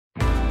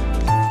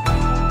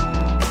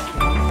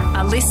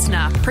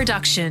listener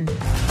production.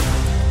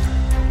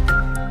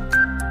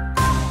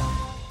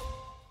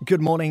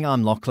 Good morning,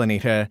 I'm Lachlan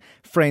Itter.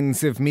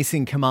 Friends of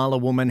missing Kamala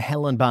woman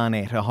Helen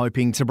Barnett are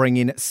hoping to bring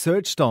in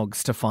search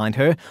dogs to find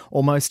her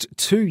almost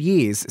 2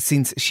 years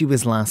since she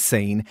was last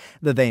seen.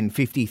 The then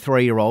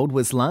 53-year-old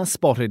was last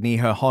spotted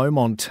near her home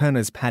on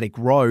Turner's Paddock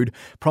Road,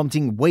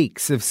 prompting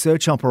weeks of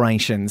search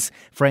operations.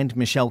 Friend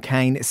Michelle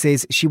Kane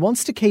says she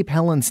wants to keep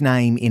Helen's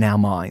name in our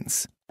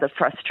minds. The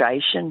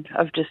frustration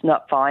of just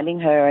not finding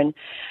her, and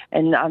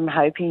I'm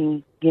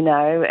hoping,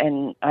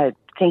 and I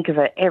think of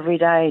it every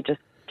day,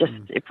 just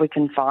if we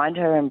can find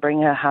her and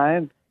bring her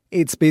home.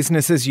 It's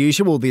business as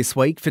usual this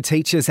week for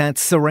teachers at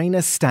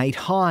Serena State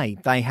High.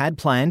 They had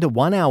planned a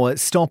 1-hour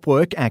stop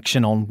work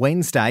action on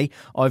Wednesday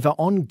over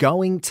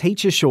ongoing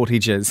teacher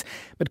shortages.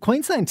 But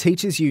Queensland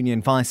Teachers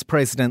Union Vice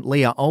President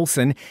Leah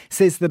Olsen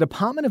says the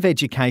Department of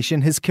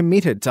Education has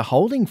committed to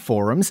holding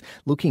forums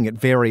looking at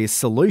various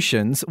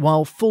solutions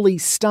while fully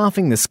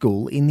staffing the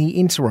school in the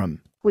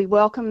interim. We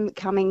welcome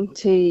coming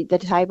to the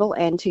table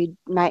and to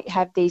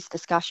have these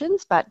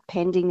discussions, but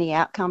pending the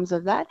outcomes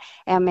of that,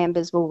 our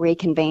members will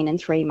reconvene in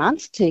 3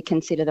 months to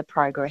consider the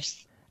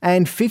progress.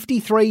 And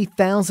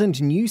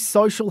 53,000 new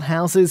social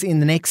houses in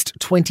the next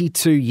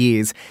 22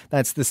 years.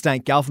 That's the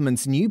state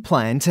government's new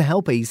plan to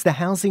help ease the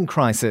housing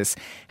crisis.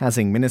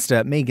 Housing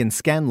Minister Megan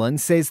Scanlon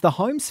says the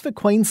Homes for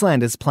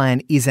Queenslanders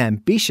plan is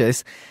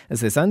ambitious,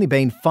 as there's only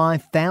been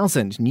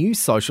 5,000 new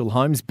social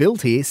homes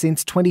built here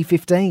since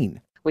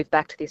 2015. We've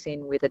backed this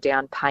in with a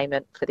down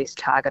payment for this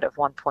target of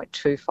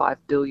 $1.25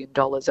 billion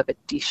of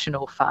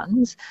additional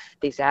funds.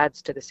 This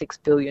adds to the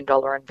 $6 billion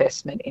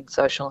investment in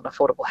social and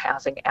affordable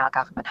housing our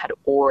government had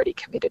already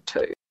committed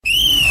to.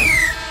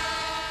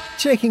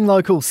 Checking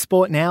local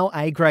sport now,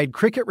 A-grade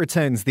cricket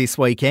returns this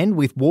weekend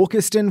with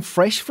Walkerston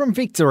fresh from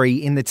victory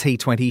in the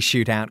T20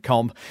 shootout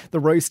comp.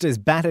 The Roosters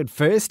batted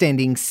first,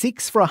 ending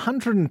 6 for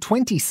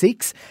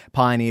 126.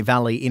 Pioneer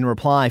Valley in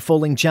reply,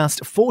 falling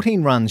just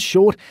 14 runs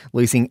short,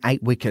 losing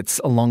 8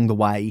 wickets along the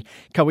way.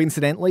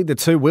 Coincidentally, the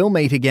two will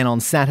meet again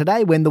on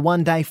Saturday when the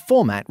one-day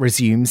format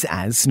resumes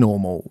as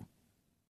normal.